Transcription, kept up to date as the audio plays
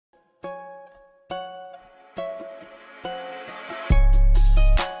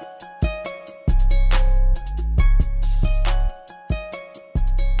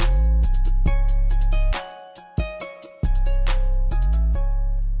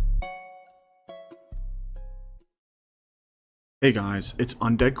Hey guys, it's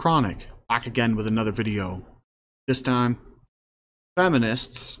Undead Chronic, back again with another video. This time,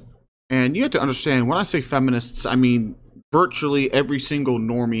 feminists. And you have to understand, when I say feminists, I mean virtually every single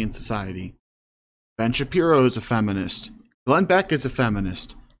normie in society. Ben Shapiro is a feminist. Glenn Beck is a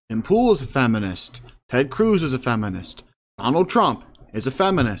feminist. Tim Pool is a feminist. Ted Cruz is a feminist. Donald Trump is a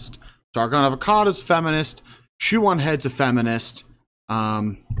feminist. Sargon Avocado is a feminist. Shoe on Head's a feminist.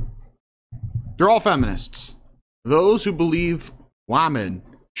 They're all feminists. Those who believe women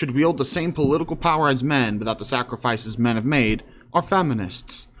should wield the same political power as men without the sacrifices men have made are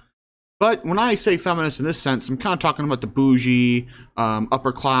feminists. But when I say feminist in this sense, I'm kind of talking about the bougie,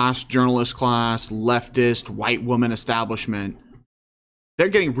 upper class, journalist class, leftist, white woman establishment. They're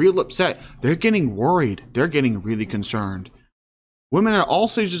getting real upset. They're getting worried. They're getting really concerned. Women at all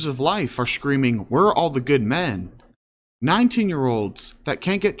stages of life are screaming, "Where are all the good men?" 19-year-olds that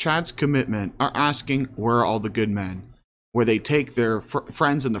can't get Chad's commitment are asking, "Where are all the good men?" Where they take their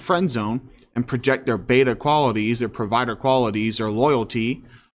friends in the friend zone and project their beta qualities, their provider qualities, their loyalty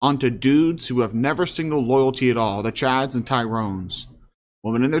onto dudes who have never signaled loyalty at all, the Chads and Tyrones.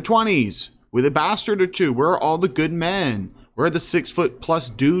 Women in their 20s with a bastard or two. Where are all the good men? Where are the 6-foot+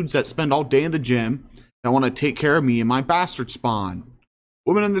 dudes that spend all day in the gym that want to take care of me and my bastard spawn?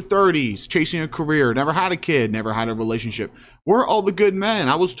 Women in their 30s, chasing a career, never had a kid, never had a relationship. Where are all the good men?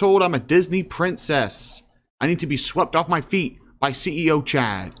 I was told I'm a Disney princess. I need to be swept off my feet by CEO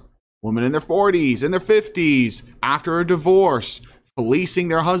Chad. Women in their 40s, in their 50s, after a divorce, policing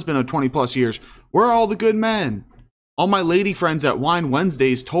their husband of 20+ years. Where are all the good men? All my lady friends at Wine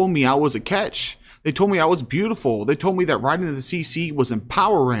Wednesdays told me I was a catch. They told me I was beautiful. They told me that riding to the CC was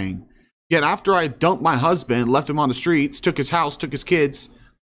empowering. Yet after I dumped my husband, left him on the streets, took his house, took his kids,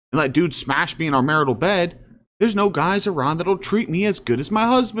 and let dudes smash me in our marital bed, there's no guys around that'll treat me as good as my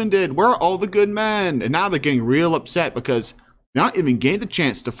husband did. Where are all the good men? And now they're getting real upset because they're not even getting the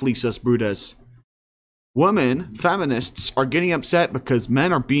chance to fleece us Brutus. Women, feminists, are getting upset because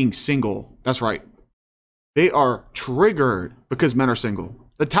men are being single. That's right. They are triggered because men are single.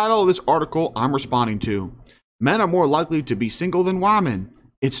 The title of this article I'm responding to: Men are more likely to be single than women.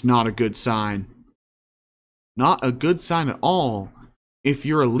 It's not a good sign. Not a good sign at all. If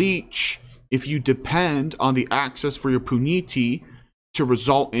you're a leech, if you depend on the access for your puniti to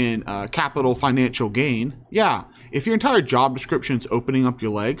result in capital financial gain, yeah. If your entire job description is opening up your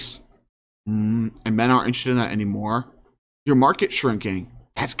legs, and men aren't interested in that anymore, your market's shrinking.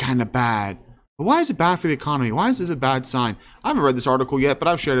 That's kind of bad. But why is it bad for the economy? Why is this a bad sign? I haven't read this article yet, but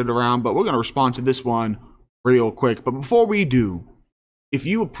I've shared it around, but we're going to respond to this one real quick. But before we do, if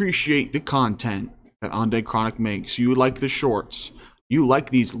you appreciate the content that Undead Chronic makes, you like the shorts, you like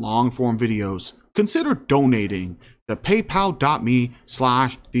these long form videos, consider donating to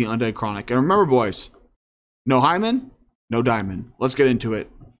paypal.me/theundeadchronic. And remember, boys, no hymen, no diamond. Let's get into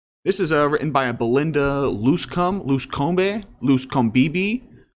it. This is written by a Belinda Luscombe,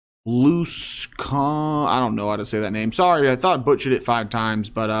 I don't know how to say that name. Sorry, I thought I butchered it 5 times,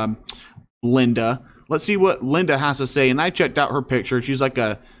 but Linda. Let's see what Linda has to say. And I checked out her picture. She's like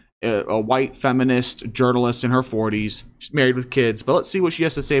a white feminist journalist in her 40s. She's married with kids, but let's see what she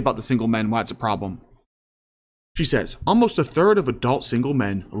has to say about the single men, why it's a problem. She says, almost a third of adult single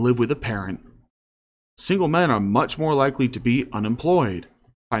men live with a parent. Single men are much more likely to be unemployed,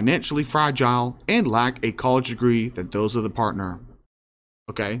 financially fragile, and lack a college degree than those of the partner.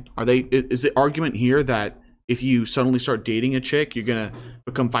 Okay, is the argument here that if you suddenly start dating a chick, you're gonna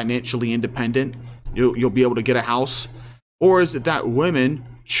become financially independent, you'll be able to get a house? Or is it that women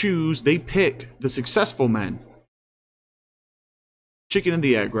they pick the successful men? Chicken and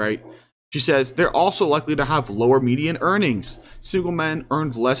the egg, right? She says they're also likely to have lower median earnings. Single men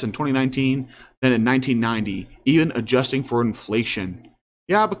earned less in 2019 than in 1990, even adjusting for inflation.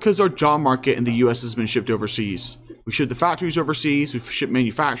 Yeah, because our job market in the US has been shipped overseas. We ship the factories overseas, we've shipped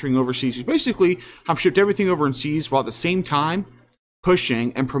manufacturing overseas. We basically have shipped everything overseas while at the same time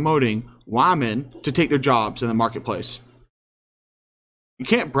pushing and promoting women to take their jobs in the marketplace. You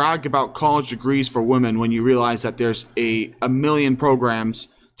can't brag about college degrees for women when you realize that there's a million programs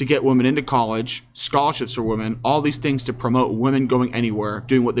to get women into college, scholarships for women, all these things to promote women going anywhere,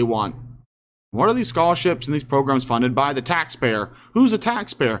 doing what they want. What are these scholarships and these programs funded by? The taxpayer. Who's a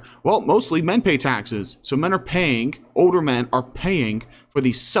taxpayer? Well, mostly men pay taxes. So men are paying, older men are paying for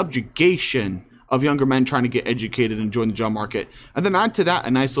the subjugation of younger men trying to get educated and join the job market. And then add to that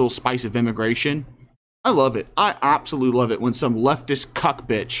a nice little spice of immigration. I love it. I absolutely love it when some leftist cuck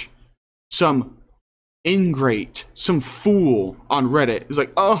bitch, some ingrate, some fool on Reddit is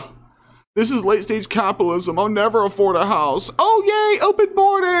like, oh, This is late stage capitalism. I'll never afford a house. Oh, yay, open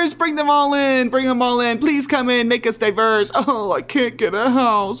borders. Bring them all in. Bring them all in. Please come in. Make us diverse. Oh, I can't get a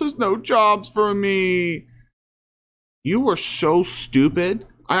house. There's no jobs for me. You are so stupid.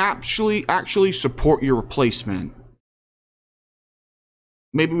 I actually support your replacement.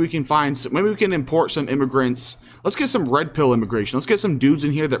 Maybe we can maybe we can import some immigrants. Let's get some red pill immigration. Let's get some dudes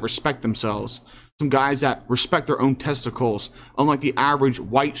in here that respect themselves. Some guys that respect their own testicles, unlike the average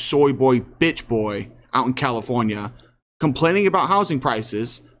white soy boy bitch boy out in California, complaining about housing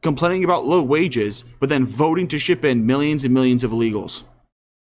prices, complaining about low wages, but then voting to ship in millions and millions of illegals.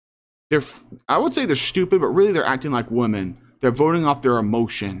 I would say they're stupid, but really they're acting like women. They're voting off their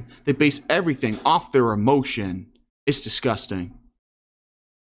emotion. They base everything off their emotion. It's disgusting.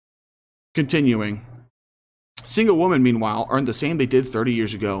 Continuing. Single women, meanwhile, earn the same they did 30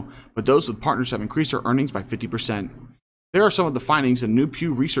 years ago, but those with partners have increased their earnings by 50%. There are some of the findings in new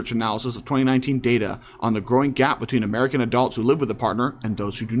Pew Research analysis of 2019 data on the growing gap between American adults who live with a partner and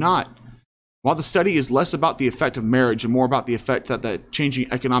those who do not. While the study is less about the effect of marriage and more about the effect that the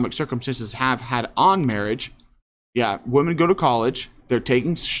changing economic circumstances have had on marriage, yeah, women go to college, they're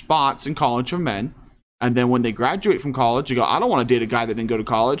taking spots in college for men, and then when they graduate from college, you go, I don't want to date a guy that didn't go to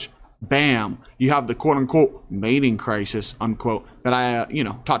college. Bam, you have the quote-unquote mating crisis, unquote, that I,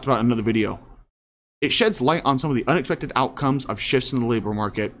 talked about in another video. It sheds light on some of the unexpected outcomes of shifts in the labor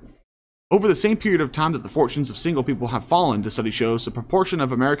market. Over the same period of time that the fortunes of single people have fallen, the study shows the proportion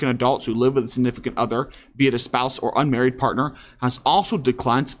of American adults who live with a significant other, be it a spouse or unmarried partner, has also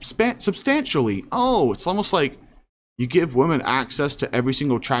declined substantially. Oh, it's almost like you give women access to every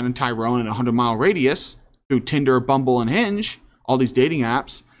single China and Tyrone in a 100-mile radius through Tinder, Bumble, and Hinge, all these dating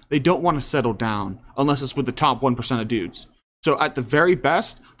apps. They don't want to settle down unless it's with the top 1% of dudes. So at the very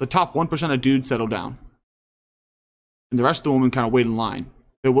best, the top 1% of dudes settle down. And the rest of the women kind of wait in line.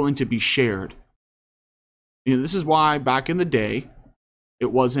 They're willing to be shared. This is why back in the day,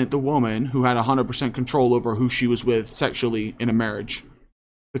 it wasn't the woman who had 100% control over who she was with sexually in a marriage.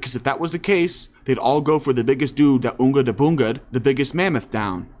 Because if that was the case, they'd all go for the biggest dude that unga da bungad, the biggest mammoth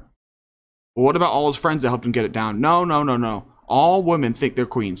down. But what about all his friends that helped him get it down? No. All women think they're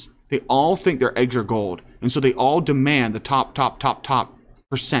queens. They all think their eggs are gold. And so they all demand the top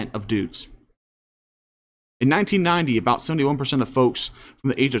 % of dudes. In 1990, about 71% of folks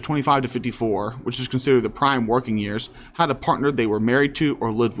from the age of 25 to 54, which is considered the prime working years, had a partner they were married to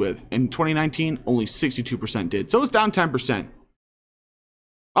or lived with. In 2019, only 62% did. So it's down 10%.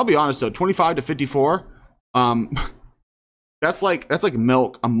 I'll be honest though, 25 to 54, that's like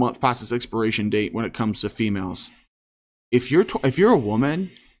milk a month past its expiration date when it comes to females. If you're a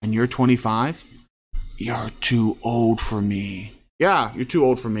woman and you're 25, you're too old for me. Yeah, you're too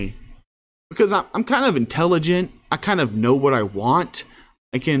old for me. Because I'm kind of intelligent. I kind of know what I want.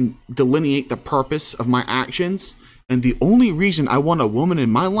 I can delineate the purpose of my actions. And the only reason I want a woman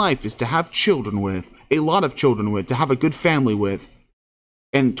in my life is to have children with. A lot of children with. To have a good family with.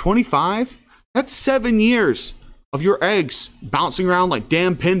 And 25? That's 7 years of your eggs bouncing around like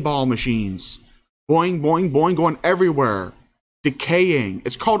damn pinball machines. Boing, boing, boing, going everywhere. Decaying.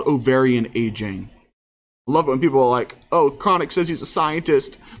 It's called ovarian aging. I love it when people are like, oh, Chronic says he's a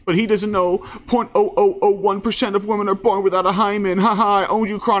scientist, but he doesn't know 0.0001% of women are born without a hymen. Haha, I own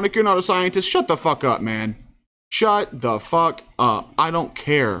you, Chronic. You're not a scientist. Shut the fuck up, man. Shut the fuck up. I don't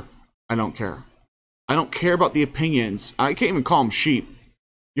care. I don't care. I don't care about the opinions. I can't even call them sheep.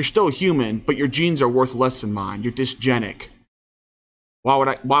 You're still human, but your genes are worth less than mine. You're dysgenic. Why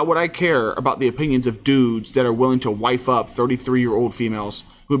would I care about the opinions of dudes that are willing to wife up 33-year-old females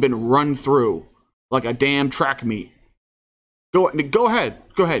who have been run through like a damn track meet? Go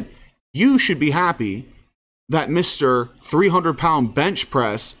ahead. You should be happy that Mr. 300-pound bench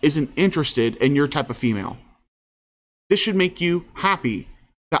press isn't interested in your type of female. This should make you happy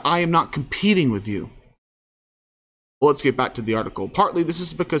that I am not competing with you. Well, let's get back to the article. Partly, this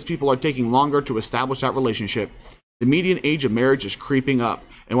is because people are taking longer to establish that relationship. The median age of marriage is creeping up,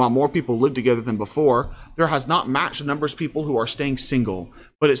 and while more people live together than before, there has not matched the numbers of people who are staying single.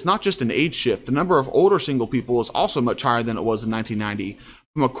 But it's not just an age shift. The number of older single people is also much higher than it was in 1990.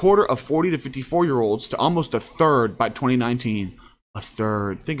 From a quarter of 40 to 54-year-olds to almost a third by 2019. A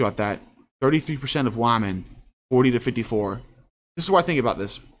third. Think about that. 33% of women, 40 to 54. This is what I think about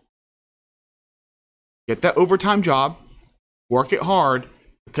this. Get that overtime job. Work it hard.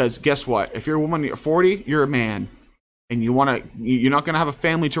 Because guess what? If you're a woman, you're 40, you're a man. And you're not going to have a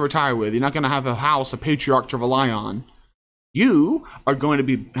family to retire with. You're not going to have a house, a patriarch to rely on. You are going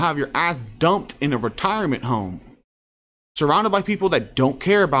to have your ass dumped in a retirement home. Surrounded by people that don't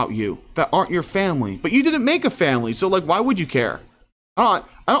care about you. That aren't your family. But you didn't make a family. So like, why would you care? I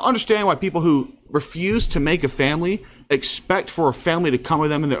don't understand why people who refuse to make a family expect for a family to come with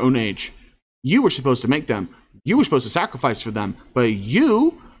them in their own age. You were supposed to make them. You were supposed to sacrifice for them. But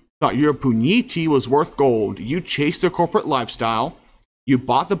you thought your puniti was worth gold. You chased their corporate lifestyle. You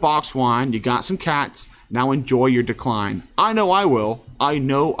bought the box wine. You got some cats. Now enjoy your decline. I know I will. I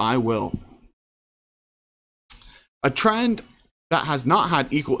know I will. A trend that has not had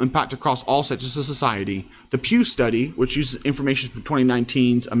equal impact across all sectors of society. The Pew study, which uses information from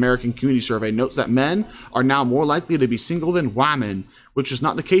 2019's American Community Survey, notes that men are now more likely to be single than women, which was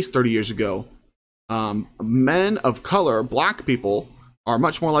not the case 30 years ago. Men of color, black people, are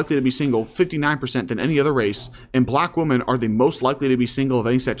much more likely to be single, 59%, than any other race, and black women are the most likely to be single of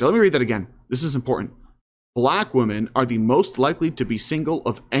any sector. Let me read that again. This is important. Black women are the most likely to be single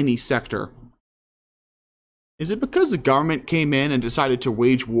of any sector. Is it because the government came in and decided to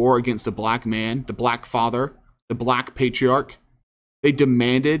wage war against the black man, the black father, the black patriarch? They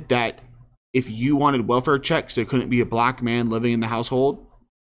demanded that if you wanted welfare checks, there couldn't be a black man living in the household.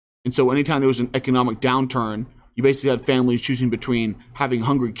 And so anytime there was an economic downturn, you basically had families choosing between having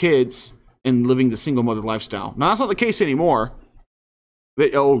hungry kids and living the single mother lifestyle. Now, that's not the case anymore.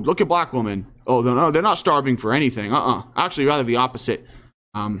 Oh, look at black women. Oh, no, they're not starving for anything. Actually, rather the opposite.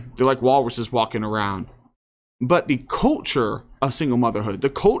 They're like walruses walking around. But the culture of single motherhood, the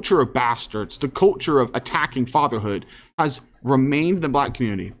culture of bastards, the culture of attacking fatherhood has remained in the black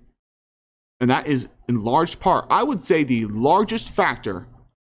community. And that is in large part, I would say, the largest factor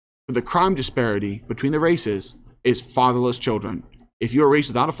for the crime disparity between the races is fatherless children. If you're raised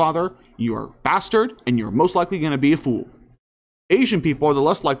without a father, you are a bastard and you're most likely going to be a fool. Asian people are the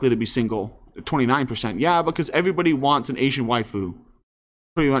less likely to be single, 29%. Yeah, because everybody wants an Asian waifu.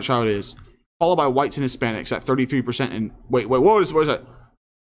 Pretty much how it is. Followed by whites and Hispanics at 33%. And wait, what is that?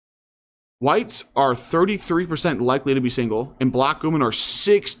 Whites are 33% likely to be single, and black women are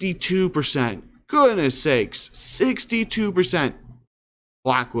 62%. Goodness sakes, 62%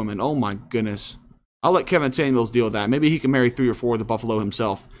 black women. Oh my goodness. I'll let Kevin Samuels deal with that. Maybe he can marry 3 or 4 of the Buffalo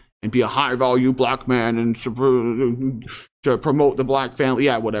himself and be a high-value black man and to promote the black family.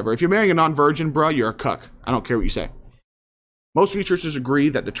 Yeah, whatever. If you're marrying a non-virgin, bruh, you're a cuck. I don't care what you say. Most researchers agree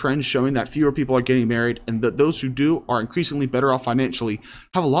that the trends showing that fewer people are getting married and that those who do are increasingly better off financially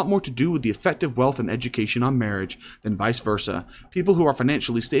have a lot more to do with the effect of wealth and education on marriage than vice versa. People who are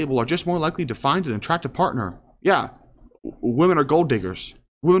financially stable are just more likely to find an attractive partner. Yeah, women are gold diggers.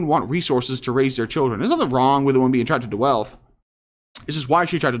 Women want resources to raise their children. There's nothing wrong with a woman being attracted to wealth. This is why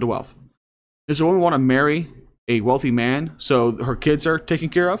she's attracted to wealth. Does a woman want to marry a wealthy man so her kids are taken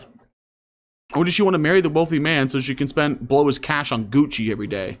care of? Or does she want to marry the wealthy man so she can blow his cash on Gucci every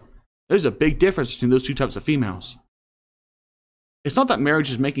day? There's a big difference between those two types of females. It's not that marriage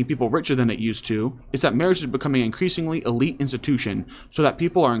is making people richer than it used to. It's that marriage is becoming an increasingly elite institution so that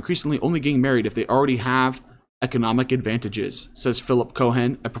people are increasingly only getting married if they already have economic advantages, says Philip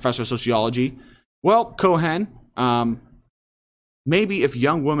Cohen, a professor of sociology. Well, Cohen, maybe if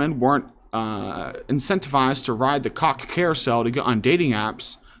young women weren't incentivized to ride the cock carousel to get on dating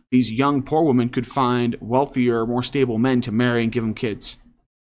apps, these young poor women could find wealthier, more stable men to marry and give them kids.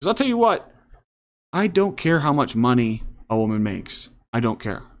 Because I'll tell you what, I don't care how much money a woman makes. I don't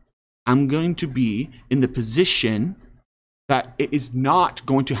care. I'm going to be in the position that it is not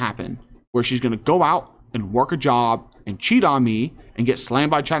going to happen, where she's going to go out and work a job and cheat on me and get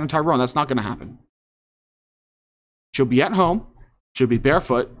slammed by Chad and Tyrone. That's not going to happen. She'll be at home. She'll be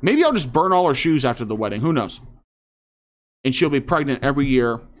barefoot. Maybe I'll just burn all her shoes after the wedding. Who knows? And she'll be pregnant every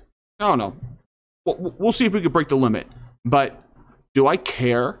year. I don't know. We'll see if we can break the limit. But do I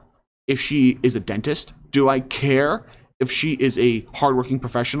care if she is a dentist? Do I care if she is a hardworking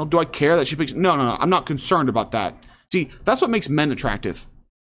professional? Do I care that she picks? No. I'm not concerned about that. See, that's what makes men attractive.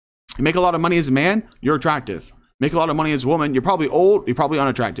 You make a lot of money as a man, you're attractive. Make a lot of money as a woman, you're probably old, you're probably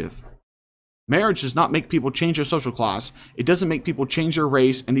unattractive. Marriage does not make people change their social class. It doesn't make people change their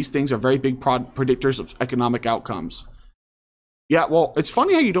race, and these things are very big predictors of economic outcomes. Yeah, well, it's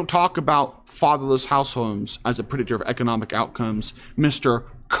funny how you don't talk about fatherless households as a predictor of economic outcomes, Mr.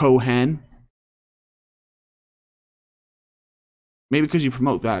 Cohen. Maybe because you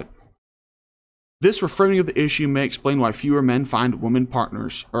promote that. This reframing of the issue may explain why fewer men find women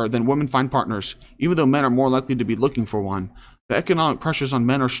partners, or than women find partners, even though men are more likely to be looking for one. The economic pressures on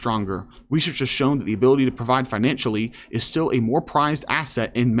men are stronger. Research has shown that the ability to provide financially is still a more prized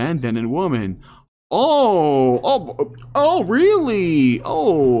asset in men than in women. Oh, really?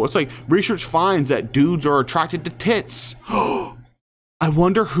 Oh, it's like research finds that dudes are attracted to tits. I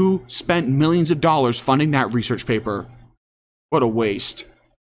wonder who spent millions of dollars funding that research paper. What a waste.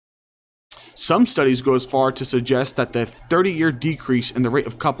 Some studies go as far to suggest that the 30-year decrease in the rate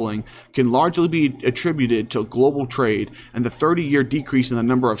of coupling can largely be attributed to global trade and the 30-year decrease in the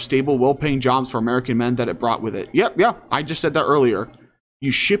number of stable, well-paying jobs for American men that it brought with it. Yep, I just said that earlier.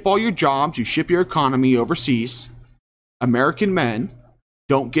 You ship all your jobs, you ship your economy overseas. American men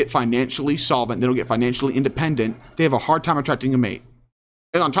don't get financially solvent, they don't get financially independent. They have a hard time attracting a mate.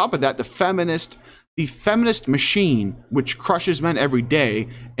 And on top of that, the feminist machine, which crushes men every day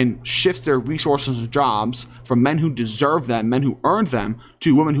and shifts their resources and jobs from men who deserve them, men who earned them,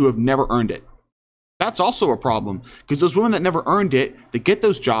 to women who have never earned it. That's also a problem, because those women that never earned it, they get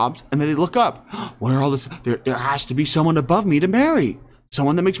those jobs and then they look up. Where are all this? There has to be someone above me to marry.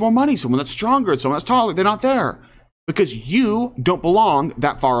 Someone that makes more money, someone that's stronger, someone that's taller. They're not there because you don't belong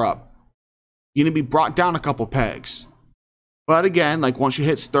that far up. You need to be brought down a couple pegs. But again, like once she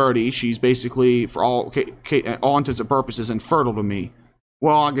hits 30, she's basically, for all intents and purposes, infertile to me.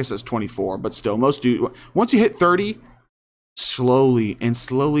 Well, I guess that's 24, but still, most do. Once you hit 30, slowly,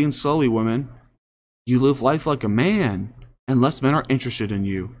 women, you live life like a man, and less men are interested in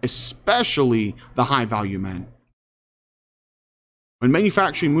you, especially the high-value men. When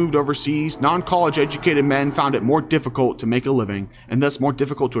manufacturing moved overseas, non-college educated men found it more difficult to make a living, and thus more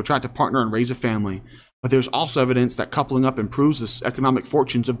difficult to attract a partner and raise a family. But there's also evidence that coupling up improves the economic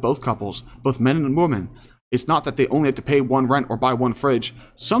fortunes of both couples, both men and women. It's not that they only have to pay one rent or buy one fridge.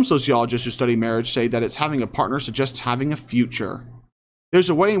 Some sociologists who study marriage say that it's having a partner suggests having a future. There's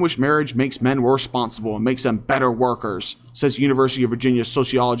a way in which marriage makes men more responsible and makes them better workers, says University of Virginia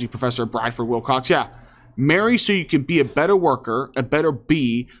sociology professor Bradford Wilcox. Yeah, marry so you can be a better worker, a better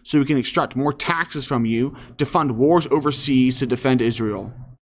bee, so we can extract more taxes from you to fund wars overseas to defend Israel.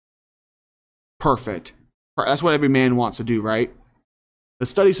 Perfect. That's what every man wants to do, right? The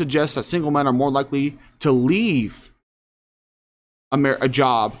study suggests that single men are more likely to leave a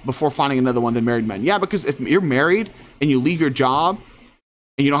job before finding another one than married men. Yeah, because if you're married and you leave your job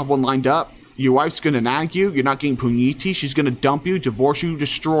and you don't have one lined up, your wife's going to nag you, you're not getting puniti, she's going to dump you, divorce you,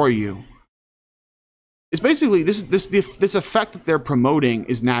 destroy you. It's basically this effect that they're promoting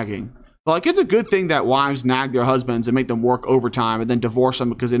is nagging. Like, it's a good thing that wives nag their husbands and make them work overtime and then divorce them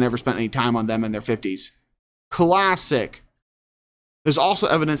because they never spent any time on them in their 50s. Classic. There's also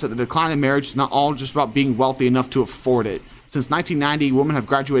evidence that the decline in marriage is not all just about being wealthy enough to afford it. Since 1990, women have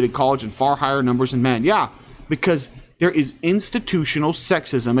graduated college in far higher numbers than men. Yeah, because there is institutional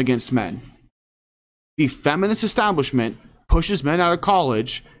sexism against men. The feminist establishment pushes men out of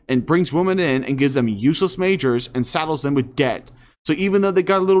college and brings women in and gives them useless majors and saddles them with debt. So even though they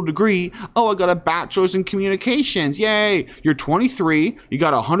got a little degree, oh, I got a bachelor's in communications, yay. You're 23, you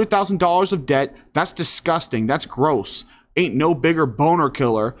got $100,000 of debt. That's disgusting, that's gross. Ain't no bigger boner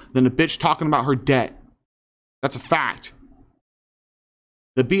killer than a bitch talking about her debt. That's a fact.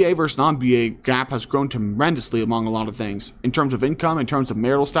 The BA versus non-BA gap has grown tremendously among a lot of things. In terms of income, in terms of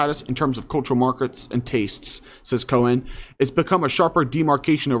marital status, in terms of cultural markets and tastes, says Cohen. It's become a sharper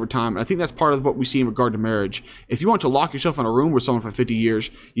demarcation over time, and I think that's part of what we see in regard to marriage. If you want to lock yourself in a room with someone for 50 years,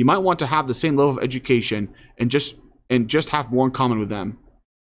 you might want to have the same level of education and just have more in common with them.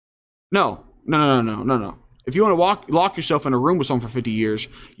 No. If you want to lock yourself in a room with someone for 50 years,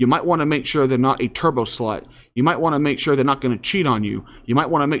 you might want to make sure they're not a turbo slut. You might want to make sure they're not going to cheat on you. You might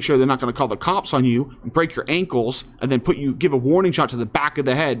want to make sure they're not going to call the cops on you and break your ankles and then give a warning shot to the back of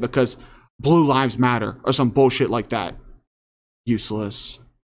the head because blue lives matter or some bullshit like that. Useless.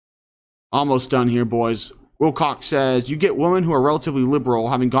 Almost done here, boys. Wilcox says, you get women who are relatively liberal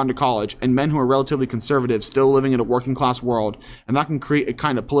having gone to college and men who are relatively conservative still living in a working class world, and that can create a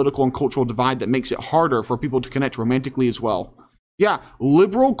kind of political and cultural divide that makes it harder for people to connect romantically as well. Yeah,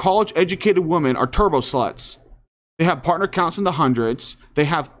 liberal college educated women are turbo sluts. They have partner counts in the hundreds, they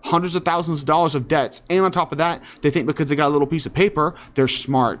have hundreds of thousands of dollars of debts, and on top of that, they think because they got a little piece of paper, they're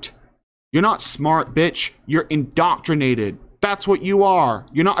smart. You're not smart, bitch. You're indoctrinated. That's what you are.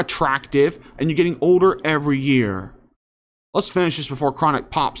 You're not attractive, and you're getting older every year. Let's finish this before Chronic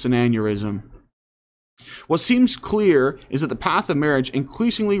pops an aneurysm. What seems clear is that the path of marriage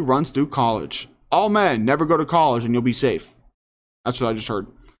increasingly runs through college. All men never go to college and you'll be safe. That's what I just heard.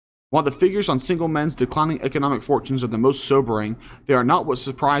 While the figures on single men's declining economic fortunes are the most sobering, they are not what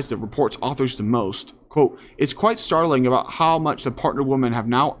surprised the report's authors the most. Quote, it's quite startling about how much the partnered women have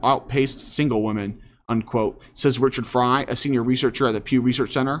now outpaced single women, unquote, says Richard Fry, a senior researcher at the Pew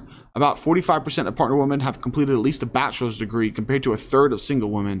Research Center. About 45% of partner women have completed at least a bachelor's degree compared to a third of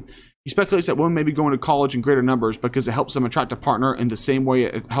single women. He speculates that women may be going to college in greater numbers because it helps them attract a partner in the same way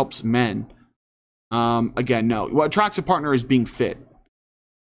it helps men. Again, no. What attracts a partner is being fit.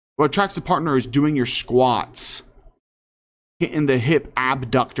 What attracts a partner is doing your squats. hitting the hip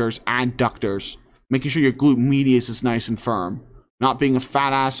abductors, adductors, making sure your glute medius is nice and firm. Not being a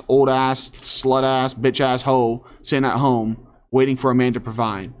fat ass, old ass, slut ass, bitch ass hoe sitting at home waiting for a man to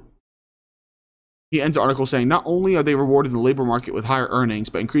provide. He ends the article saying, not only are they rewarded in the labor market with higher earnings,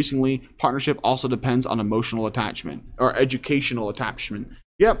 but increasingly, partnership also depends on emotional attachment or educational attachment.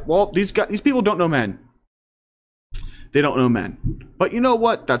 Yep, well, these people don't know men. They don't know men. But you know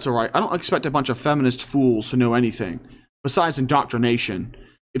what? That's all right. I don't expect a bunch of feminist fools to know anything besides indoctrination.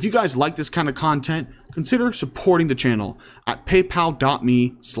 If you guys like this kind of content, consider supporting the channel at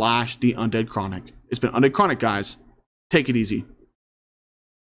paypal.me/theundeadchronic. It's been Undead Chronic, guys. Take it easy.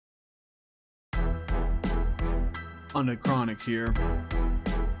 Undead Chronic here.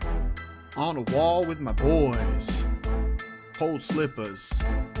 On a wall with my boys. Cold slippers.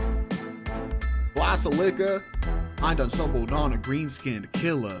 Glass of liquor. I done stumbled on a green-skinned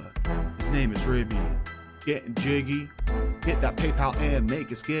killer. His name is Ribby. Getting jiggy. Hit that PayPal and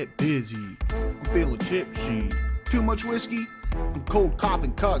make us get busy. I'm feeling tipsy. Too much whiskey? I'm cold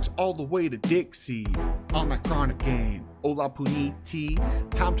copping cucks all the way to Dixie. On that chronic game. Hola puniti.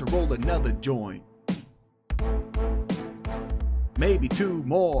 Time to roll another joint. Maybe two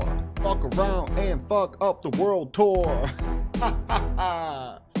more. Fuck around and fuck up the world tour.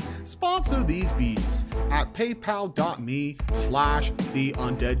 Sponsor these beats at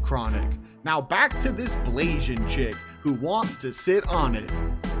paypal.me/theundeadchronic. Now back to this Blasian chick who wants to sit on it.